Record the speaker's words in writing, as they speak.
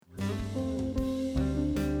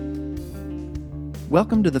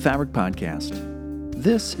Welcome to the Fabric Podcast.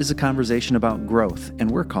 This is a conversation about growth, and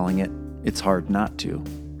we're calling it It's Hard Not To.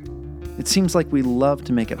 It seems like we love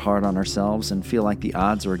to make it hard on ourselves and feel like the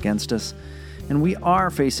odds are against us, and we are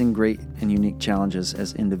facing great and unique challenges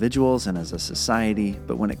as individuals and as a society,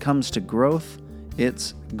 but when it comes to growth,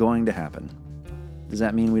 it's going to happen. Does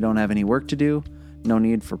that mean we don't have any work to do? No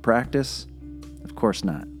need for practice? Of course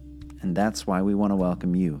not. And that's why we want to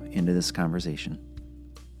welcome you into this conversation.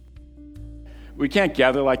 We can't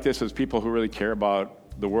gather like this as people who really care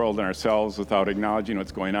about the world and ourselves without acknowledging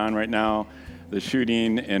what's going on right now. The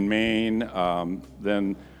shooting in Maine,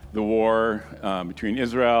 then the war between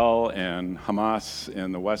Israel and Hamas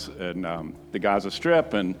in the West and the Gaza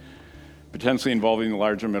Strip, and potentially involving the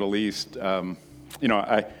larger Middle East. I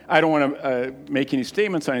don't want to make any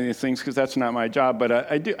statements on any of these things because that's not my job. But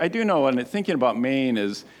I do know, and thinking about Maine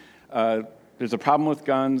is there's a problem with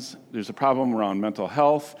guns. There's a problem around mental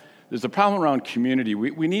health. There's a problem around community.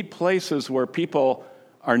 We need places where people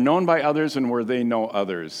are known by others and where they know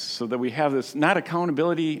others, so that we have this not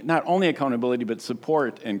only accountability, but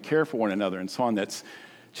support and care for one another and so on. That's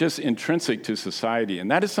just intrinsic to society. And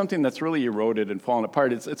that is something that's really eroded and fallen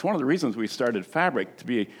apart. It's one of the reasons we started Fabric, to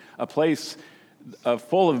be a place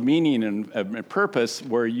full of meaning and purpose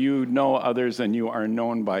where you know others and you are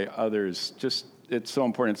known by others. It's so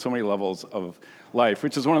important at so many levels of life,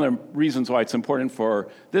 which is one of the reasons why it's important for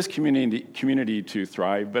this community to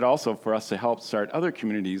thrive, but also for us to help start other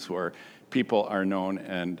communities where people are known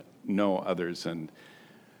and know others, and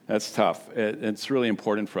that's tough. It's really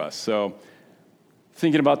important for us. So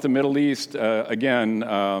thinking about the Middle East, again,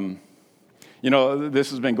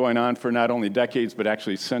 this has been going on for not only decades, but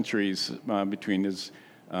actually centuries between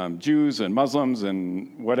Jews and Muslims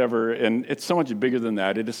and whatever, and it's so much bigger than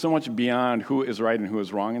that. It is so much beyond who is right and who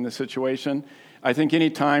is wrong in this situation. I think any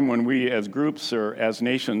time when we as groups or as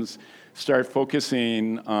nations start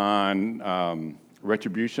focusing on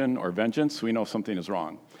retribution or vengeance, we know something is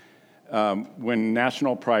wrong. When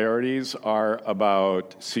national priorities are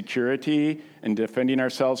about security and defending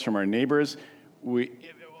ourselves from our neighbors,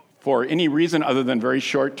 for any reason other than very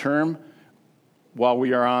short term, while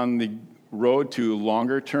we are on the road to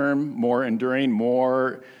longer term, more enduring,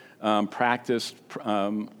 more practiced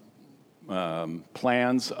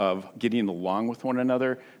plans of getting along with one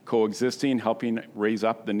another, coexisting, helping raise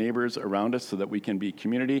up the neighbors around us so that we can be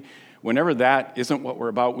community. Whenever that isn't what we're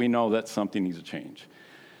about, we know that something needs to change.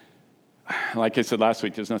 Like I said last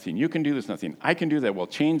week, there's nothing you can do, there's nothing I can do that will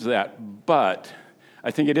change that, but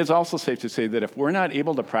I think it is also safe to say that if we're not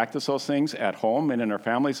able to practice those things at home and in our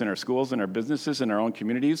families, in our schools, in our businesses, in our own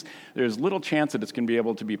communities, there's little chance that it's going to be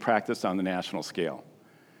able to be practiced on the national scale.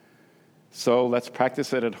 So let's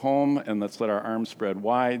practice it at home, and let's let our arms spread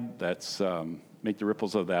wide. Let's make the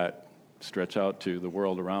ripples of that stretch out to the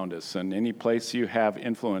world around us. And any place you have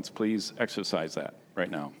influence, please exercise that right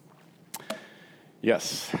now.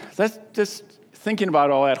 Yes, that's just thinking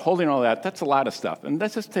about all that, holding all that, that's a lot of stuff. And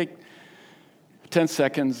let's just take 10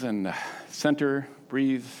 seconds and center,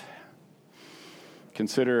 breathe,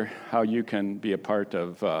 consider how you can be a part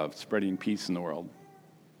of spreading peace in the world.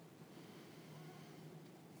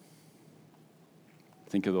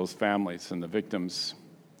 Think of those families and the victims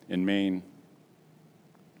in Maine.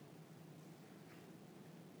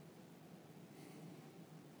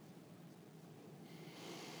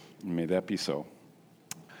 And may that be so.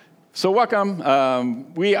 So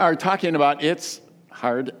welcome. We are talking about It's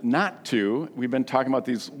Hard Not To. We've been talking about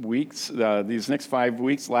these weeks, these next 5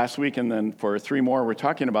 weeks, last week, and then for 3 more, we're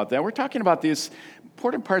talking about that. We're talking about these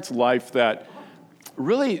important parts of life that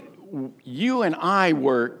really you and I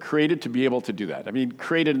were created to be able to do that. I mean,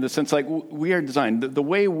 created in the sense like we are designed. The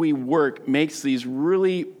way we work makes these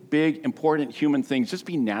really big, important human things just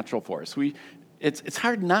be natural for us. It's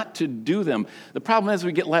hard not to do them. The problem is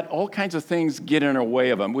we let all kinds of things get in our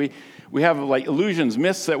way of them. We have like illusions,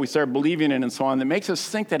 myths that we start believing in and so on that makes us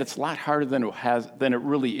think that it's a lot harder than it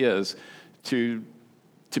really is to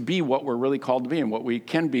be what we're really called to be and what we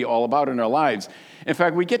can be all about in our lives. In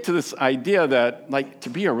fact, we get to this idea that, like, to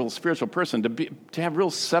be a real spiritual person, to have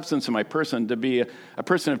real substance in my person, to be a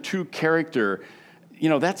person of true character,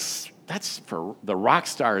 that's for the rock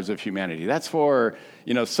stars of humanity. That's for,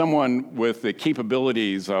 someone with the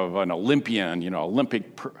capabilities of an Olympian,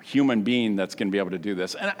 Olympic human being that's going to be able to do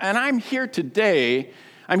this. And I'm here today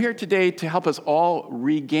to help us all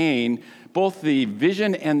regain both the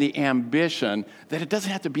vision and the ambition that it doesn't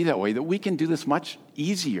have to be that way, that we can do this much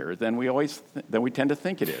easier than we tend to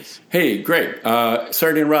think it is. Hey, great.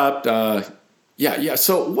 Sorry to interrupt. Yeah.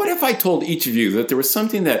 So what if I told each of you that there was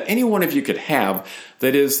something that any one of you could have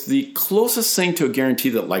that is the closest thing to a guarantee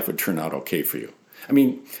that life would turn out okay for you? I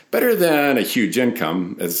mean, better than a huge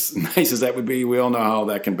income, as nice as that would be. We all know how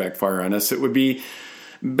that can backfire on us. It would be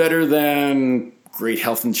better than great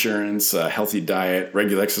health insurance, a healthy diet,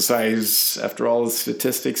 regular exercise. After all, the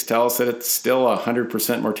statistics tell us that it's still a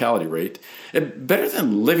 100% mortality rate. Better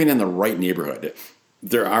than living in the right neighborhood.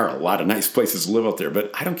 There are a lot of nice places to live out there,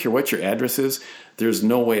 but I don't care what your address is, there's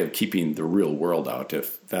no way of keeping the real world out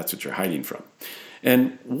if that's what you're hiding from.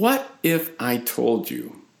 And what if I told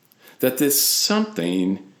you that this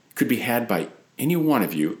something could be had by any one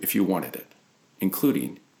of you if you wanted it,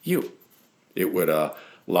 including you? It would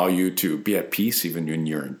allow you to be at peace even when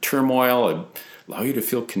you're in turmoil, allow you to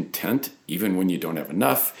feel content even when you don't have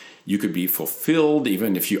enough. You could be fulfilled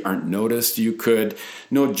even if you aren't noticed. You could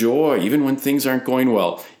know joy even when things aren't going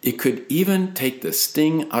well. It could even take the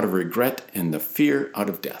sting out of regret and the fear out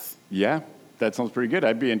of death. Yeah, that sounds pretty good.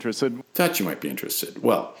 I'd be interested. Thought you might be interested.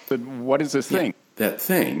 Well, but what is this thing? That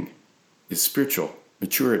thing is spiritual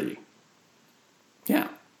maturity. Yeah.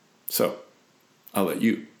 So I'll let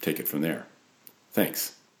you take it from there.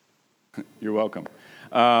 Thanks. You're welcome.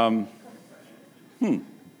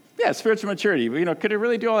 Yeah, spiritual maturity. Could it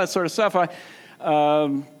really do all that sort of stuff?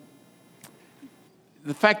 The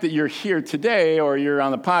fact that you're here today or you're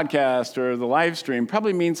on the podcast or the live stream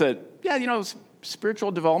probably means that,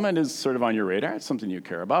 spiritual development is sort of on your radar. It's something you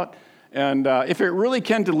care about. And if it really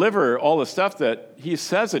can deliver all the stuff that he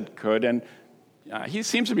says it could, and he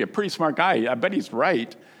seems to be a pretty smart guy. I bet he's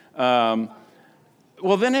right. Well,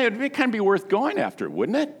 then it would kind of be worth going after,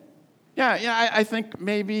 wouldn't it? Yeah, I think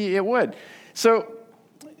maybe it would. So,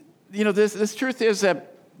 this truth is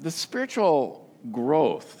that the spiritual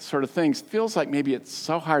growth sort of things feels like maybe it's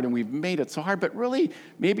so hard and we've made it so hard, but really,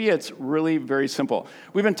 maybe it's really very simple.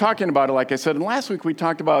 We've been talking about it, like I said, and last week we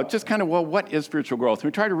talked about just kind of, what is spiritual growth? And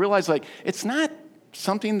we try to realize, it's not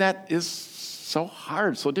something that is so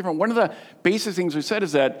hard, so different. One of the basic things we said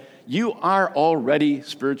is that you are already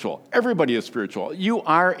spiritual. Everybody is spiritual. You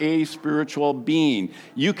are a spiritual being.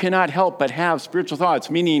 You cannot help but have spiritual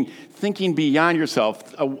thoughts, meaning thinking beyond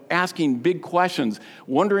yourself, asking big questions,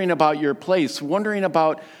 wondering about your place, wondering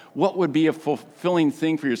about what would be a fulfilling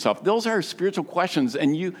thing for yourself. Those are spiritual questions,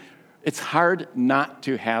 and it's hard not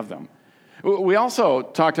to have them. We also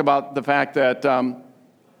talked about the fact that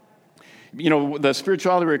the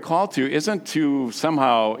spirituality we're called to isn't to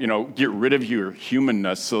somehow, get rid of your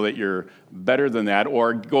humanness so that you're better than that,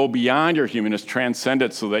 or go beyond your humanness, transcend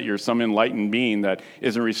it so that you're some enlightened being that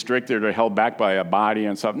isn't restricted or held back by a body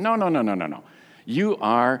and stuff. No. You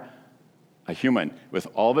are a human with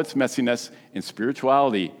all of its messiness, and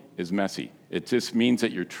spirituality is messy. It just means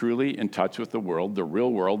that you're truly in touch with the world, the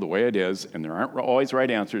real world, the way it is, and there aren't always right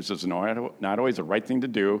answers. There's not always the right thing to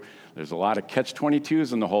do. There's a lot of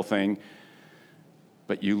catch-22s in the whole thing.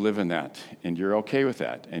 But you live in that, and you're okay with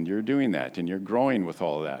that, and you're doing that, and you're growing with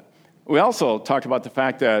all of that. We also talked about the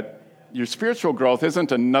fact that your spiritual growth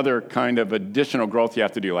isn't another kind of additional growth you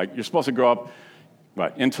have to do. Like, you're supposed to grow up,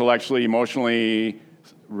 intellectually, emotionally,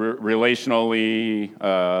 relationally,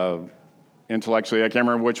 intellectually. I can't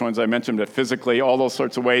remember which ones I mentioned, but physically, all those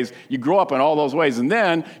sorts of ways. You grow up in all those ways, and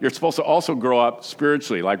then you're supposed to also grow up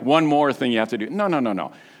spiritually, like one more thing you have to do.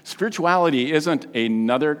 No. Spirituality isn't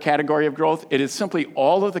another category of growth. It is simply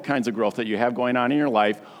all of the kinds of growth that you have going on in your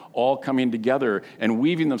life, all coming together and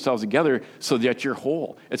weaving themselves together so that you're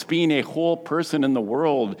whole. It's being a whole person in the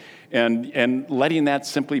world and letting that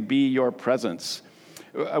simply be your presence.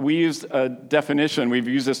 We used a definition. We've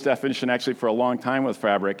used this definition actually for a long time with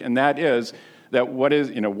Fabric, and that is that what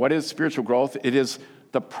is spiritual growth? It is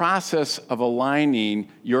the process of aligning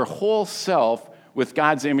your whole self with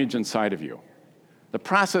God's image inside of you. The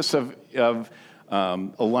process of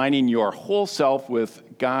aligning your whole self with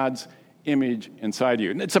God's image inside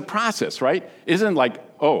you. And it's a process, right? It isn't like,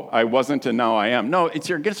 I wasn't and now I am. No,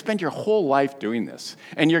 you're going to spend your whole life doing this.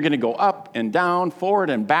 And you're going to go up and down, forward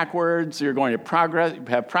and backwards. You're going to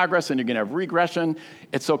have progress, and you're going to have regression.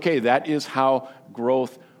 It's okay. That is how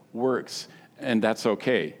growth works, and that's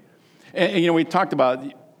okay. And we talked about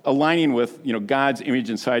aligning with, God's image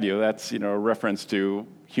inside you. That's, a reference to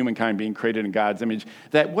humankind being created in God's image.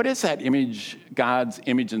 What is that image, God's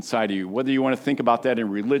image inside of you? Whether you want to think about that in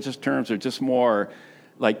religious terms or just more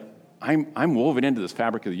like, I'm woven into this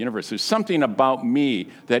fabric of the universe. There's something about me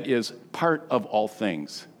that is part of all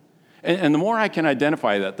things. And the more I can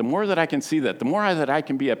identify that, the more that I can see that, the more that I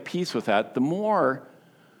can be at peace with that, the more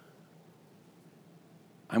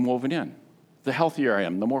I'm woven in. The healthier I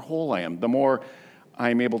am, the more whole I am, the more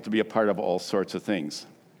I'm able to be a part of all sorts of things.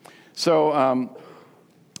 So,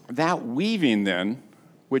 that weaving then,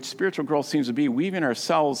 which spiritual growth seems to be, weaving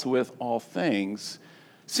ourselves with all things,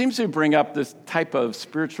 seems to bring up this type of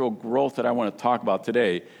spiritual growth that I want to talk about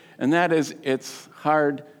today, and that is it's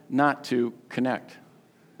hard not to connect.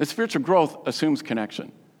 The spiritual growth assumes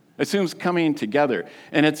connection. It assumes coming together,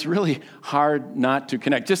 and it's really hard not to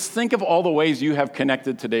connect. Just think of all the ways you have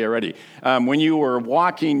connected today already. When you were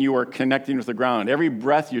walking, you were connecting with the ground. Every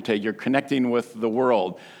breath you take, you're connecting with the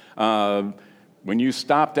world. When you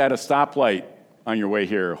stopped at a stoplight on your way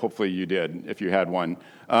here, hopefully you did, if you had one,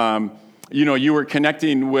 you were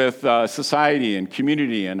connecting with society and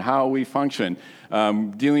community and how we function,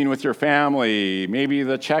 dealing with your family, maybe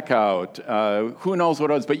the checkout, who knows what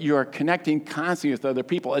else, but you are connecting constantly with other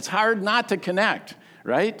people. It's hard not to connect,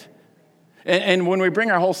 right? And when we bring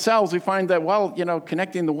our whole selves, we find that,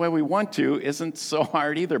 connecting the way we want to isn't so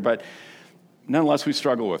hard either, but nonetheless, we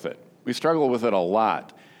struggle with it. We struggle with it a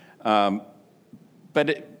lot.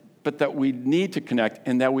 But that we need to connect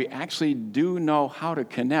and that we actually do know how to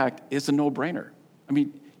connect is a no-brainer. I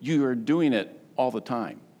mean, you are doing it all the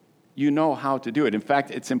time. You know how to do it. In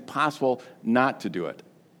fact, it's impossible not to do it.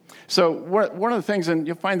 So one of the things, and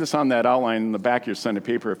you'll find this on that outline in the back of your Sunday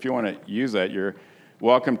paper, if you want to use that, you're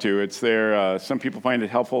welcome to. It's there. Some people find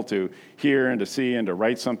it helpful to hear and to see and to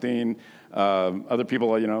write something. Other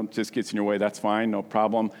people, just gets in your way. That's fine, no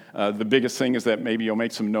problem. The biggest thing is that maybe you'll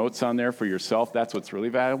make some notes on there for yourself. That's what's really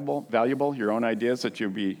valuable, your own ideas that you'll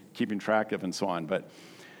be keeping track of and so on.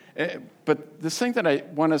 But this thing that I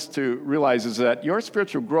want us to realize is that your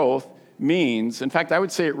spiritual growth means, in fact, I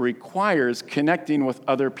would say it requires connecting with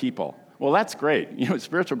other people. Well, that's great.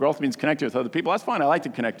 Spiritual growth means connecting with other people. That's fine. I like to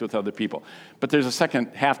connect with other people. But there's a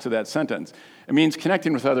second half to that sentence. It means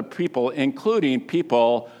connecting with other people, including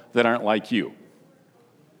people that aren't like you.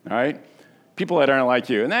 All right? People that aren't like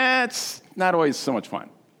you. And that's not always so much fun,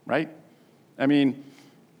 right? I mean,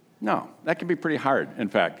 no, that can be pretty hard, in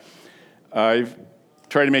fact. I've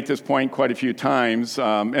tried to make this point quite a few times,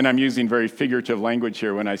 and I'm using very figurative language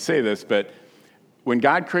here when I say this, but when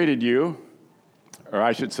God created you, or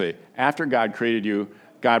I should say, after God created you,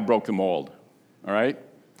 God broke the mold, all right?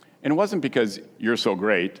 And it wasn't because you're so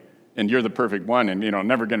great and you're the perfect one and,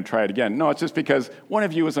 never going to try it again. No, it's just because one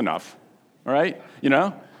of you is enough, all right?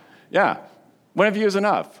 Yeah, one of you is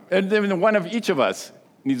enough. And then one of each of us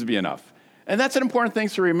needs to be enough. And that's an important thing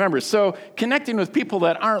to remember. So connecting with people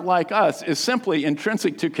that aren't like us is simply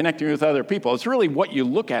intrinsic to connecting with other people. It's really what you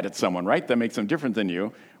look at someone, right, that makes them different than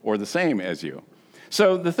you or the same as you.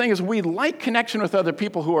 So the thing is, we like connection with other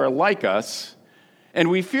people who are like us, and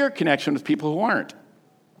we fear connection with people who aren't.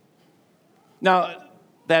 Now,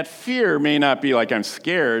 that fear may not be like I'm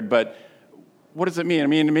scared, but what does it mean? I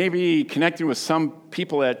mean, maybe connecting with some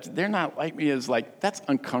people that they're not like me is like, that's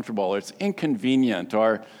uncomfortable, or it's inconvenient,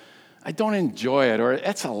 or I don't enjoy it, or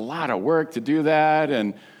it's a lot of work to do that,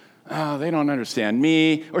 and they don't understand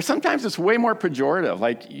me. Or sometimes it's way more pejorative,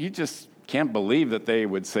 like you just can't believe that they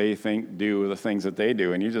would say, think, do the things that they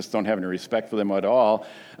do, and you just don't have any respect for them at all.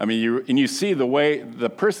 I mean, you see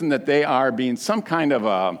the person that they are being some kind of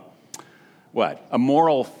a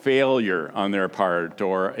moral failure on their part,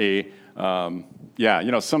 or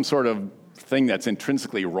some sort of thing that's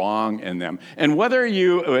intrinsically wrong in them. And whether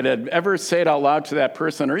you would ever say it out loud to that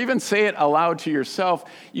person, or even say it aloud to yourself,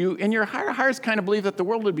 you in your hearts kind of believe that the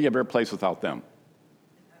world would be a better place without them.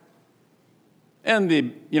 And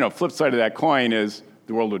the flip side of that coin is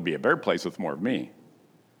the world would be a better place with more of me.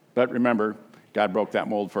 But remember, God broke that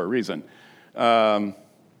mold for a reason.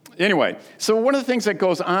 Anyway, so one of the things that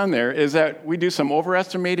goes on there is that we do some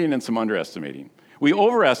overestimating and some underestimating. We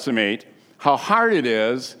overestimate how hard it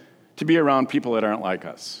is to be around people that aren't like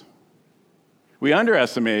us. We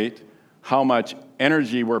underestimate how much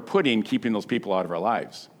energy we're putting keeping those people out of our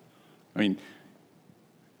lives. I mean,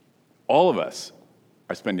 all of us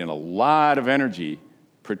are spending a lot of energy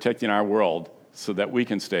protecting our world so that we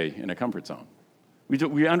can stay in a comfort zone.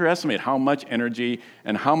 We underestimate how much energy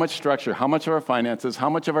and how much structure, how much of our finances, how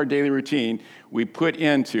much of our daily routine we put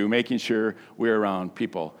into making sure we're around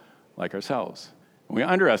people like ourselves. And we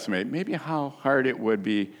underestimate maybe how hard it would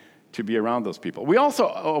be to be around those people. We also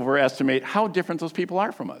overestimate how different those people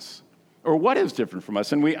are from us, or what is different from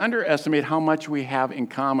us, and we underestimate how much we have in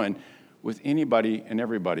common with anybody and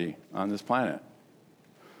everybody on this planet.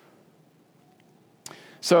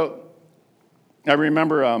 So I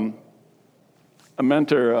remember a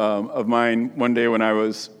mentor of mine one day when I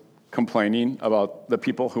was complaining about the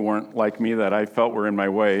people who weren't like me that I felt were in my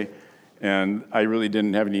way, and I really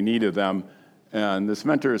didn't have any need of them. And this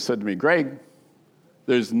mentor said to me, Greg,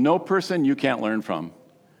 there's no person you can't learn from.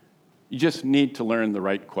 You just need to learn the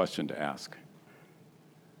right question to ask.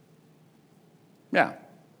 Yeah,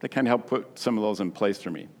 that kind of helped put some of those in place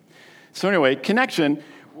for me. So anyway, connection,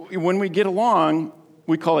 when we get along,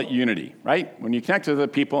 we call it unity, right? When you connect with other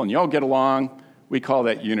people and you all get along, we call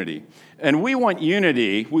that unity. And we want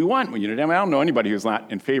unity. I mean, I don't know anybody who's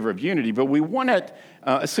not in favor of unity, but we want it,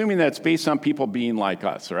 assuming that it's based on people being like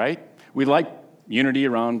us, right? We like unity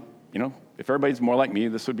around, if everybody's more like me,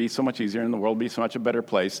 this would be so much easier and the world would be so much a better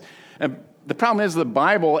place. And the problem is the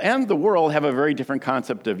Bible and the world have a very different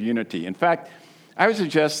concept of unity. In fact, I would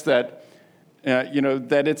suggest that,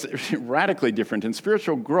 that it's radically different. In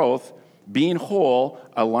spiritual growth, being whole,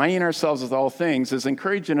 aligning ourselves with all things is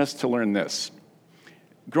encouraging us to learn this.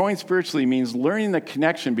 Growing spiritually means learning the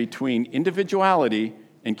connection between individuality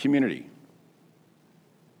and community.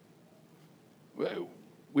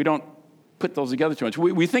 We don't put those together too much.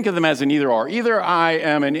 We think of them as an either or. Either I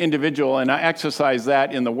am an individual and I exercise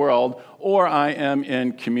that in the world, or I am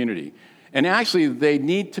in community. And actually, they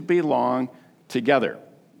need to belong together.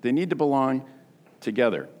 They need to belong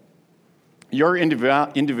together. Your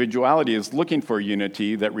individuality is looking for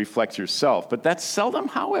unity that reflects yourself, but that's seldom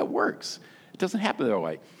how it works. It doesn't happen that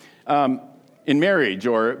way. In marriage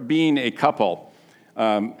or being a couple,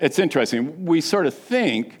 it's interesting. We sort of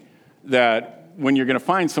think that when you're going to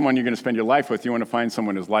find someone you're going to spend your life with, you want to find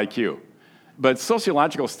someone who's like you. But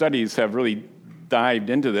sociological studies have really dived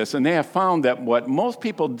into this, and they have found that what most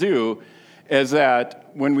people do is that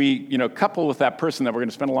when we, couple with that person that we're going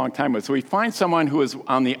to spend a long time with, so we find someone who is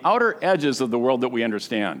on the outer edges of the world that we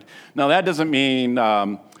understand. Now, that doesn't mean,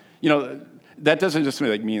 that doesn't just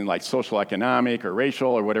mean like social, economic, or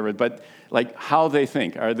racial, or whatever, but like how they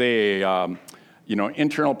think. Are they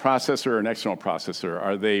internal processor or an external processor?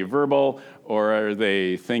 Are they verbal or are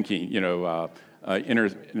they thinking, inner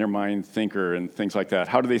mind thinker and things like that?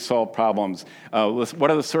 How do they solve problems?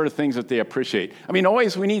 What are the sort of things that they appreciate? I mean,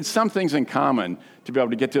 always we need some things in common to be able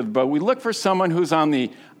to get to, but we look for someone who's on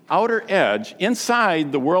the outer edge,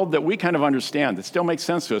 inside the world that we kind of understand, that still makes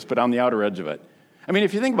sense to us, but on the outer edge of it. I mean,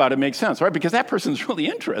 if you think about it, it makes sense, right? Because that person's really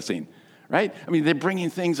interesting. Right? I mean, they're bringing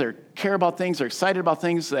things, they care about things, they're excited about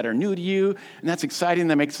things that are new to you, and that's exciting,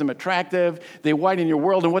 that makes them attractive. They widen your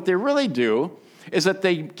world, and what they really do is that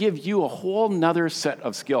they give you a whole nother set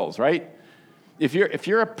of skills, right? If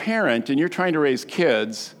you're a parent and you're trying to raise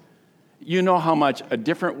kids, you know how much a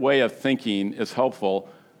different way of thinking is helpful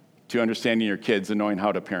to understanding your kids and knowing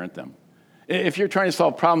how to parent them. If you're trying to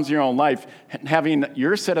solve problems in your own life, having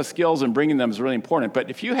your set of skills and bringing them is really important. But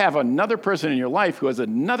if you have another person in your life who has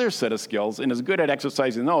another set of skills and is good at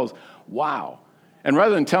exercising those, wow. And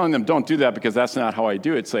rather than telling them, don't do that because that's not how I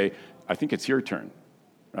do it, say, I think it's your turn,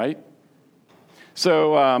 right?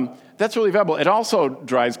 So that's really valuable. It also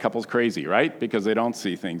drives couples crazy, right? Because they don't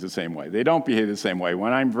see things the same way. They don't behave the same way.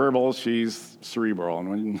 When I'm verbal, she's cerebral.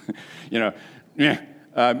 And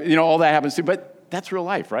when, all that happens too. But that's real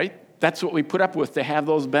life, right? That's what we put up with to have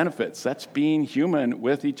those benefits. That's being human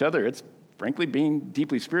with each other. It's, frankly, being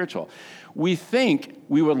deeply spiritual. We think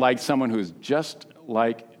we would like someone who's just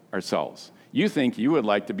like ourselves. You think you would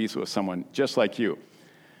like to be with someone just like you.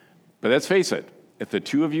 But let's face it, if the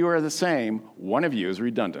two of you are the same, one of you is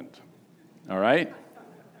redundant. All right?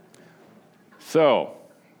 So,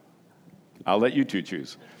 I'll let you two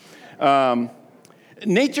choose.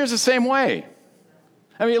 Nature's the same way.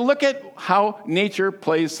 I mean, look at how nature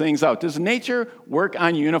plays things out. Does nature work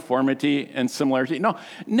on uniformity and similarity? No.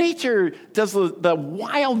 Nature does the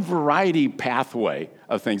wild variety pathway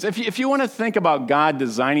of things. If you want to think about God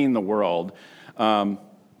designing the world,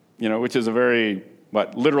 which is a very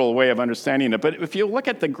literal way of understanding it, but if you look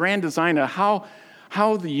at the grand design of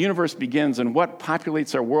how the universe begins and what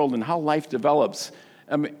populates our world and how life develops,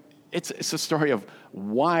 it's a story of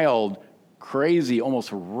wild, crazy,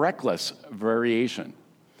 almost reckless variation.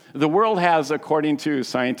 The world has, according to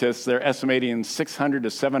scientists, they're estimating 600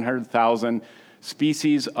 to 700,000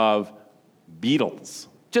 species of beetles,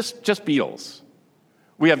 just beetles.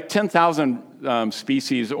 We have 10,000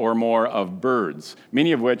 species or more of birds,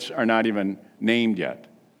 many of which are not even named yet.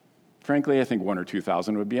 Frankly, I think 1,000 or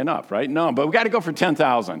 2,000 would be enough, right? No, but we've got to go for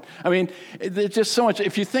 10,000. I mean, there's just so much.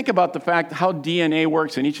 If you think about the fact how DNA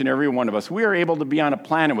works in each and every one of us, we are able to be on a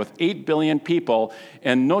planet with 8 billion people,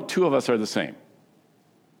 and no two of us are the same.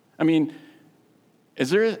 I mean,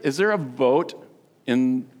 is there a vote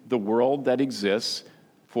in the world that exists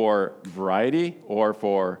for variety or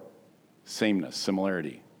for sameness,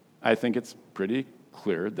 similarity? I think it's pretty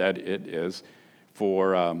clear that it is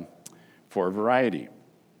for variety.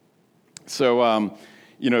 So,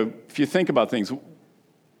 if you think about things,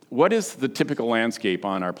 what is the typical landscape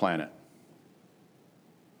on our planet?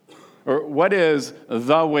 Or what is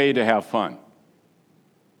the way to have fun?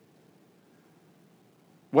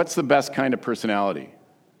 What's the best kind of personality?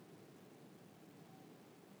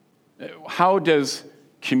 How does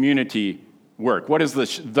community work? What is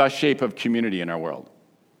the shape of community in our world?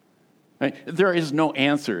 Right? There is no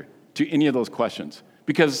answer to any of those questions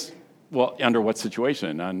because, well, under what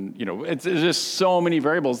situation? There's just so many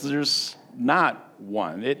variables. There's not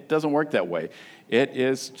one. It doesn't work that way. It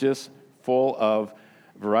is just full of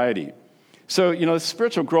variety. So,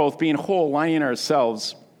 spiritual growth, being whole, aligning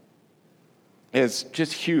ourselves, is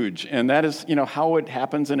just huge. And that is, how it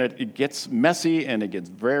happens, and it gets messy, and it gets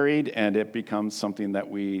varied, and it becomes something that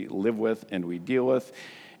we live with, and we deal with,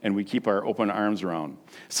 and we keep our open arms around.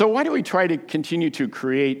 So why do we try to continue to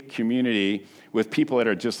create community with people that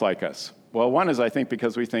are just like us? Well, one is, I think,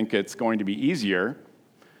 because we think it's going to be easier,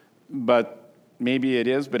 but maybe it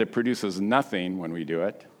is, but it produces nothing when we do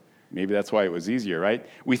it. Maybe that's why it was easier, right?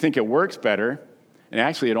 We think it works better, and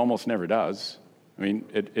actually it almost never does. I mean,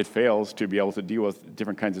 it fails to be able to deal with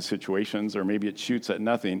different kinds of situations, or maybe it shoots at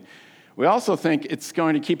nothing. We also think it's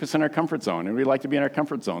going to keep us in our comfort zone, and we like to be in our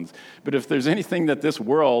comfort zones. But if there's anything that this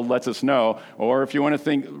world lets us know, or if you want to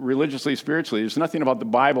think religiously, spiritually, there's nothing about the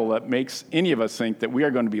Bible that makes any of us think that we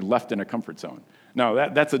are going to be left in a comfort zone. No,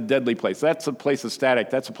 that's a deadly place. That's a place of static.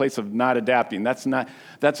 That's a place of not adapting. That's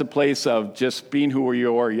a place of just being who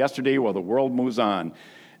you were yesterday while the world moves on.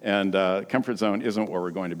 And comfort zone isn't where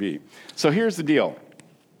we're going to be. So here's the deal.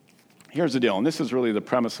 And this is really the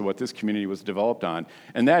premise of what this community was developed on,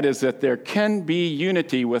 and that is that there can be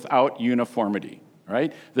unity without uniformity,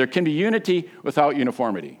 right? There can be unity without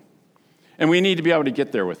uniformity. And we need to be able to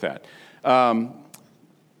get there with that.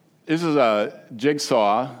 This is a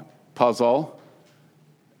jigsaw puzzle.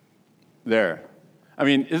 There. I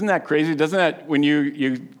mean, isn't that crazy? Doesn't that, when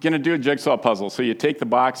you're going to do a jigsaw puzzle, so you take the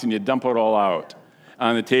box and you dump it all out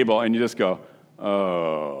on the table, and you just go,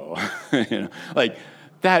 oh.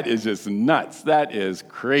 That is just nuts. That is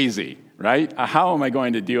crazy, right? How am I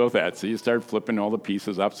going to deal with that? So you start flipping all the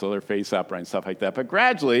pieces up so they're face upright and stuff like that. But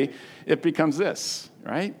gradually, it becomes this,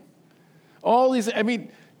 right? All these, do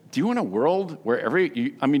you want a world where do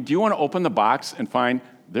you want to open the box and find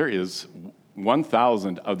there is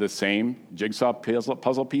 1,000 of the same jigsaw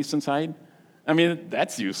puzzle piece inside?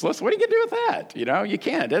 That's useless. What are you going to do with that? You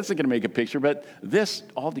can't. That's not going to make a picture. But this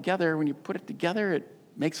all together, when you put it together, it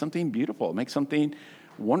makes something beautiful. It makes something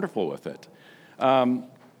wonderful with it.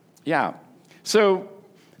 So,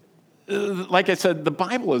 like I said, the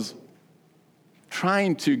Bible is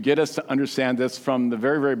trying to get us to understand this from the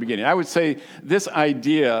very, very beginning. I would say this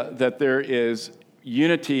idea that there is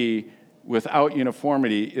unity without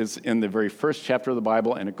uniformity is in the very first chapter of the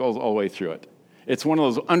Bible, and it goes all the way through it. It's one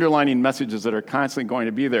of those underlining messages that are constantly going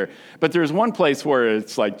to be there. But there's one place where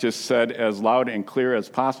it's just said as loud and clear as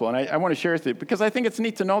possible. And I want to share with you, because I think it's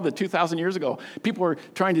neat to know that 2,000 years ago, people were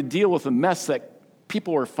trying to deal with the mess that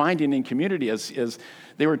people were finding in community as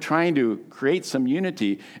they were trying to create some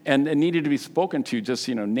unity, and it needed to be spoken to, just,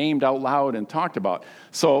 named out loud and talked about.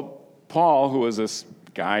 So Paul, who was this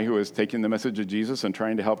guy who was taking the message of Jesus and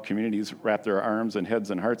trying to help communities wrap their arms and heads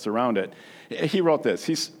and hearts around it, he wrote this.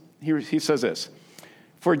 He says this: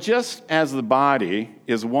 "For just as the body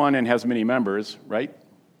is one and has many members," right?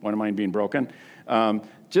 One of mine being broken.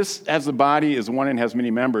 Just as the body is one and has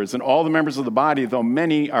many members, and all the members of the body, though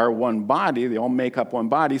many, are one body, they all make up one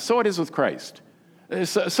body, so it is with Christ.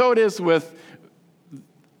 So it is with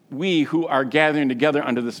we who are gathering together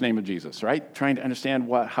under this name of Jesus, right? Trying to understand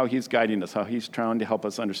how he's guiding us, how he's trying to help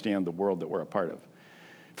us understand the world that we're a part of.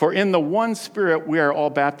 "For in the one Spirit we are all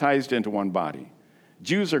baptized into one body.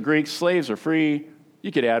 Jews or Greeks, slaves or free,"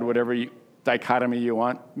 you could add whatever dichotomy you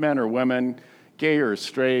want, men or women, gay or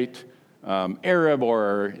straight, Arab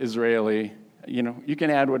or Israeli, you can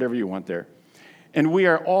add whatever you want there. "And we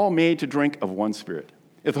are all made to drink of one Spirit.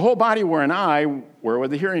 If the whole body were an eye, where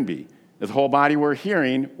would the hearing be? If the whole body were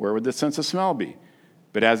hearing, where would the sense of smell be?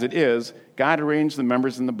 But as it is, God arranged the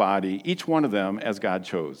members in the body, each one of them as God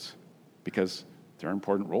chose, because there are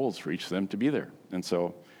important roles for each of them to be there. And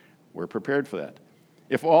so we're prepared for that.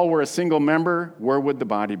 If all were a single member, where would the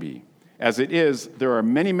body be? As it is, there are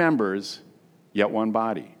many members, yet one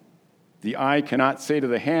body. The eye cannot say to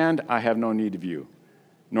the hand, 'I have no need of you,'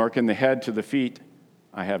 nor can the head to the feet,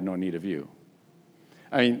 'I have no need of you.'"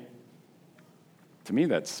 To me,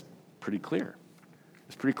 that's pretty clear.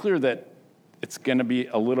 It's pretty clear that it's going to be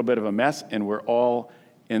a little bit of a mess, and we're all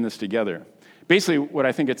in this together. Basically, what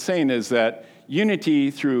I think it's saying is that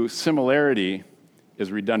unity through similarity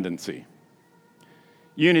is redundancy.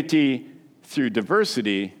 Unity through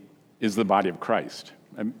diversity is the body of Christ.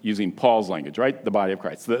 I'm using Paul's language, right? The body of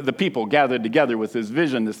Christ. The people gathered together with this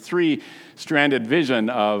vision, this three-stranded vision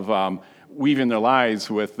of weaving their lives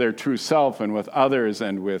with their true self and with others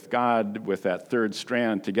and with God, with that third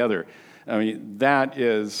strand together. That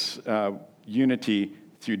is unity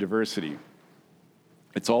through diversity.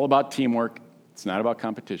 It's all about teamwork. It's not about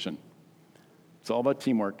competition. It's all about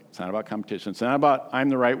teamwork. It's not about competition. It's not about I'm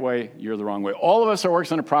the right way, you're the wrong way. All of us are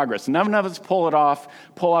works in progress. None of us pull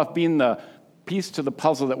off being the piece to the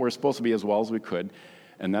puzzle that we're supposed to be as well as we could.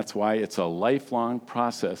 And that's why it's a lifelong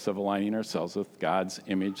process of aligning ourselves with God's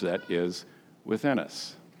image that is within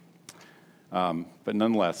us. But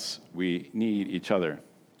nonetheless, we need each other.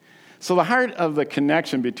 So the heart of the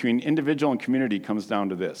connection between individual and community comes down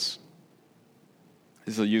to this.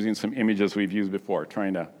 This is using some images we've used before,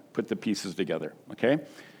 trying to put the pieces together, okay?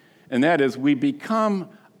 And that is we become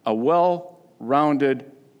a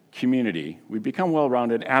well-rounded community. We become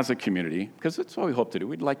well-rounded as a community, because that's what we hope to do.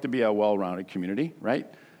 We'd like to be a well-rounded community,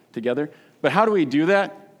 right, together. But how do we do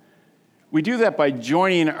that? We do that by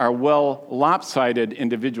joining our lopsided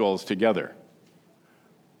individuals together.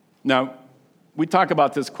 Now, we talk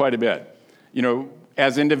about this quite a bit.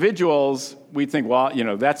 As individuals, we think, well,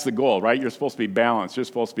 that's the goal, right? You're supposed to be balanced. You're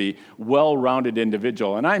supposed to be well-rounded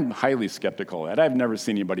individual. And I'm highly skeptical of that. I've never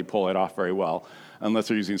seen anybody pull it off very well unless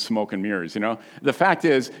they're using smoke and mirrors, The fact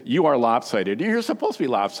is, you are lopsided. And you're supposed to be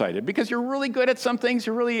lopsided because you're really good at some things.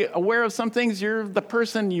 You're really aware of some things. You're the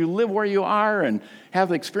person. You live where you are and have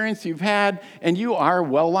the experience you've had. And you are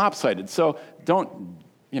well lopsided. So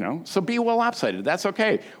so be well lopsided. That's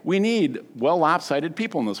okay. We need well lopsided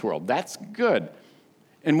people in this world. That's good.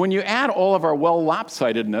 And when you add all of our well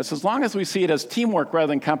lopsidedness, as long as we see it as teamwork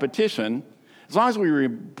rather than competition, as long as we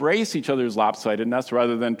embrace each other's lopsidedness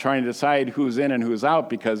rather than trying to decide who's in and who's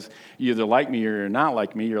out because you either like me or you're not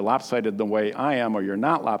like me, you're lopsided the way I am or you're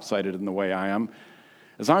not lopsided in the way I am,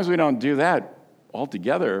 as long as we don't do that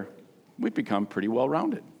altogether, we become pretty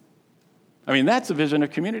well-rounded. I mean, that's a vision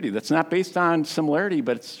of community that's not based on similarity,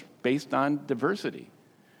 but it's based on diversity.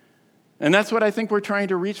 And that's what I think we're trying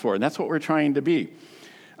to reach for, and that's what we're trying to be.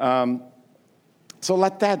 So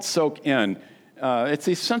let that soak in. It's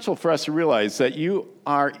essential for us to realize that you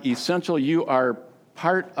are essential, you are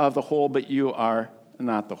part of the whole, but you are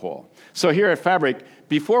not the whole. So here at Fabric,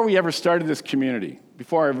 before we ever started this community,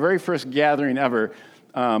 before our very first gathering ever,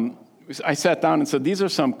 I sat down and said, these are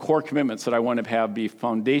some core commitments that I want to have be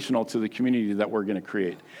foundational to the community that we're going to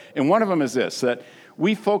create. And one of them is this, that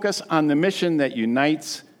we focus on the mission that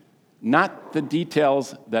unites, not the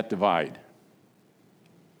details that divide.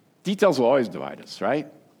 Details will always divide us,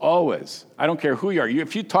 right? Always. I don't care who you are.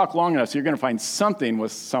 If you talk long enough, you're going to find something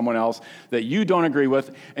with someone else that you don't agree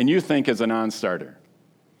with and you think is a non-starter.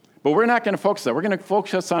 But we're not going to focus on that. We're going to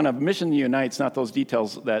focus on a mission that unites, not those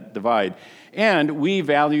details that divide. And we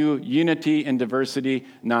value unity and diversity,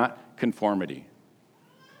 not conformity,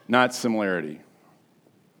 not similarity.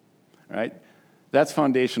 Right? That's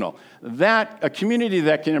foundational. A community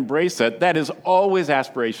that can embrace that is always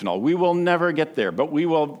aspirational. We will never get there, but we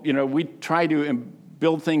will, we try to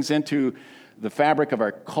build things into the fabric of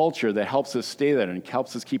our culture that helps us stay there and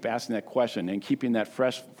helps us keep asking that question and keeping that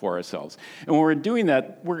fresh for ourselves. And when we're doing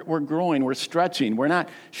that, we're growing, we're stretching. We're not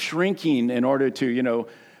shrinking in order to,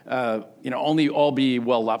 only all be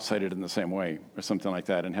well lopsided in the same way or something like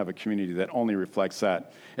that and have a community that only reflects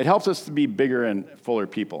that. It helps us to be bigger and fuller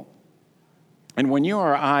people. And when you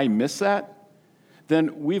or I miss that,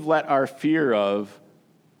 then we've let our fear of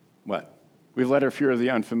what? We've let our fear of the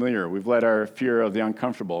unfamiliar. We've let our fear of the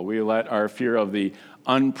uncomfortable. We let our fear of the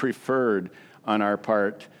unpreferred on our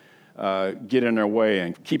part get in our way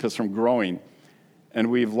and keep us from growing. And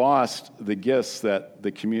we've lost the gifts that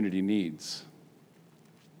the community needs.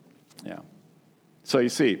 Yeah. So you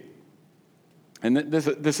see, and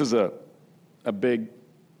this is a big,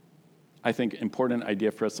 I think, important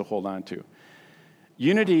idea for us to hold on to.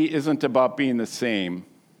 Unity isn't about being the same.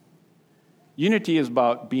 Unity is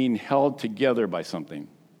about being held together by something.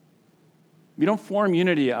 You don't form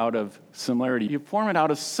unity out of similarity. You form it out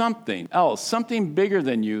of something else, something bigger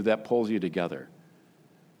than you that pulls you together.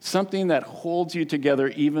 Something that holds you together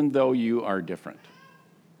even though you are different.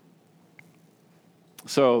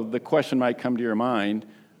 So the question might come to your mind,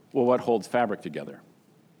 well, what holds fabric together?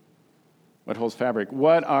 What holds fabric?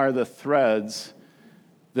 What are the threads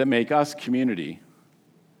that make us community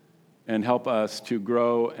and help us to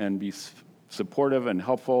grow and be supportive and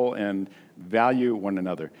helpful and value one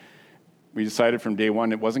another? We decided from day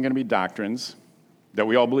one it wasn't going to be doctrines, that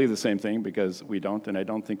we all believe the same thing, because we don't, and I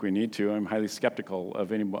don't think we need to. I'm highly skeptical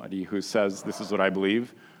of anybody who says, this is what I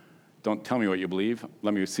believe. Don't tell me what you believe.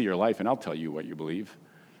 Let me see your life, and I'll tell you what you believe.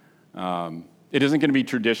 It isn't going to be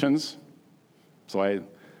traditions. So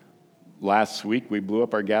last week, we blew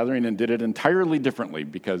up our gathering and did it entirely differently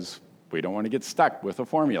because we don't want to get stuck with a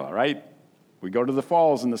formula, right? We go to the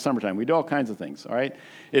falls in the summertime. We do all kinds of things, all right?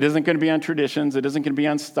 It isn't going to be on traditions. It isn't going to be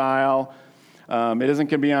on style. It isn't going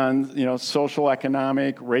to be on, social,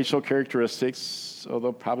 economic, racial characteristics,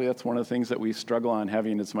 although probably that's one of the things that we struggle on,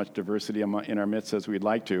 having as much diversity in our midst as we'd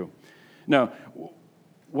like to. No,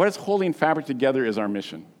 what is holding Fabric together is our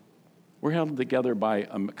mission. We're held together by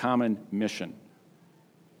a common mission.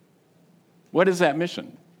 What is that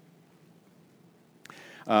mission?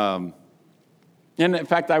 And in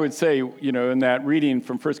fact, I would say, in that reading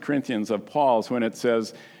from 1 Corinthians of Paul's, when it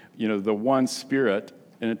says, the one Spirit,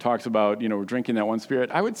 and it talks about, we're drinking that one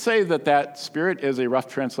Spirit, I would say that Spirit is a rough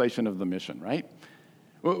translation of the mission, right?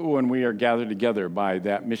 When we are gathered together by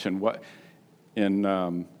that mission, what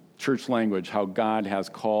in church language, how God has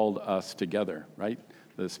called us together, right?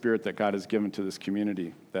 The Spirit that God has given to this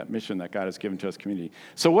community, that mission that God has given to us community.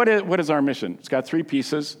 So what is our mission? It's got 3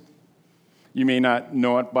 pieces. You may not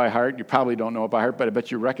know it by heart. You probably don't know it by heart, but I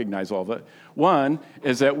bet you recognize all of it. One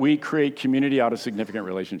is that we create community out of significant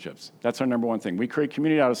relationships. That's our number one thing. We create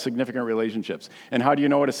community out of significant relationships. And how do you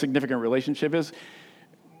know what a significant relationship is?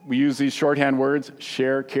 We use these shorthand words: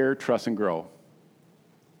 share, care, trust, and grow.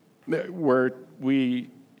 Where we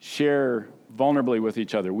share vulnerably with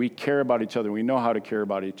each other. We care about each other. We know how to care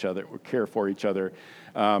about each other. We care for each other.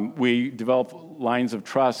 We develop lines of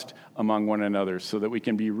trust among one another so that we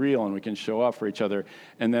can be real and we can show up for each other.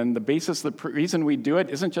 And then the reason we do it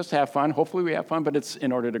isn't just to have fun. Hopefully we have fun, but it's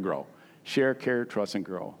in order to grow. Share, care, trust, and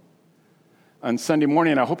grow. On Sunday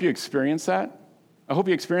morning, I hope you experience that. I hope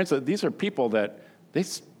you experience that these are people that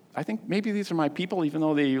I think maybe these are my people, even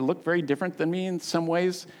though they look very different than me in some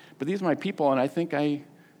ways. But these are my people, and I think I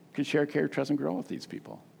can share, care, trust, and grow with these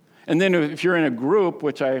people. And then if you're in a group,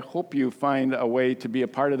 which I hope you find a way to be a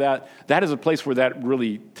part of that is a place where that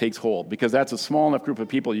really takes hold, because that's a small enough group of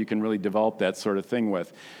people you can really develop that sort of thing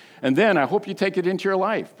with. And then I hope you take it into your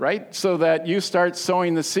life, right? So that you start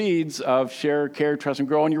sowing the seeds of share, care, trust, and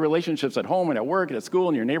grow in your relationships at home and at work and at school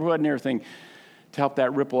and your neighborhood and everything, to help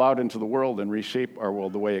that ripple out into the world and reshape our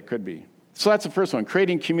world the way it could be. So that's the first one,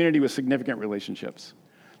 creating community with significant relationships.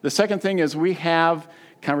 The second thing is we have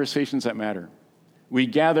conversations that matter. We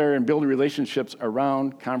gather and build relationships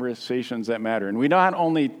around conversations that matter. And we not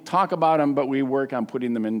only talk about them, but we work on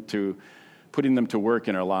putting them to work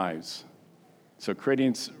in our lives. So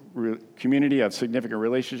creating community of significant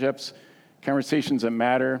relationships, conversations that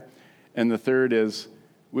matter. And the third is,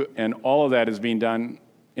 and all of that is being done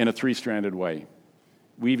in a 3-stranded way.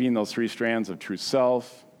 Weaving those 3 strands of true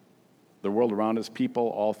self, the world around us, people,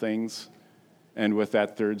 all things, and with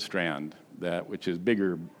that 3rd strand, that which is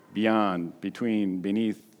bigger, beyond, between,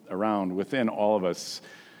 beneath, around, within all of us,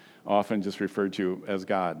 often just referred to as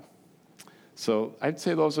God. So I'd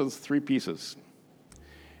say those are the 3 pieces.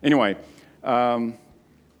 Anyway,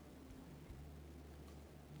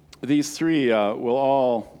 these 3 will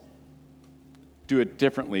all do it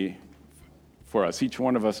differently for us. Each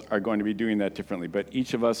one of us are going to be doing that differently, but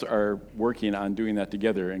each of us are working on doing that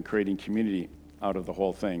together and creating community out of the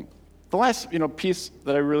whole thing. The last, piece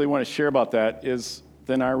that I really want to share about that is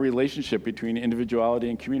then our relationship between individuality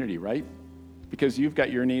and community, right? Because you've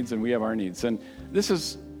got your needs and we have our needs. And this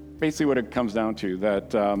is basically what it comes down to,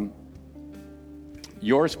 that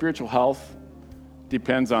your spiritual health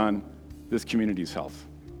depends on this community's health.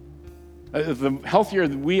 The healthier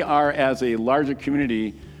we are as a larger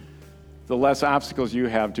community, the less obstacles you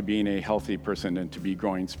have to being a healthy person and to be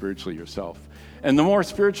growing spiritually yourself. And the more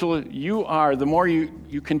spiritual you are, the more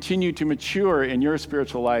you continue to mature in your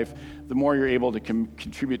spiritual life, the more you're able to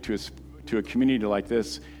contribute to a community like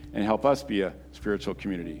this and help us be a spiritual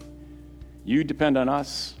community. You depend on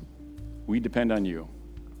us. We depend on you.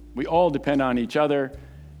 We all depend on each other,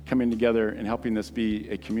 coming together and helping this be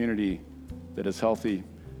a community that is healthy.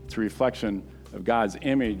 It's a reflection of God's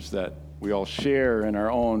image that we all share in our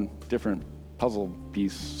own different puzzle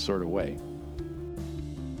piece sort of way.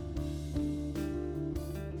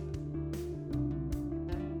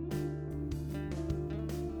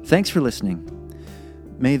 Thanks for listening.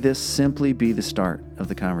 May this simply be the start of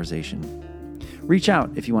the conversation. Reach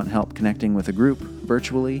out if you want help connecting with a group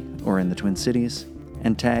virtually or in the Twin Cities,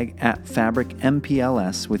 and tag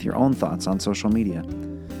 @FabricMPLS with your own thoughts on social media.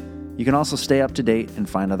 You can also stay up to date and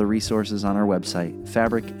find other resources on our website,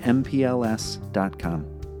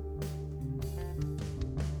 fabricmpls.com.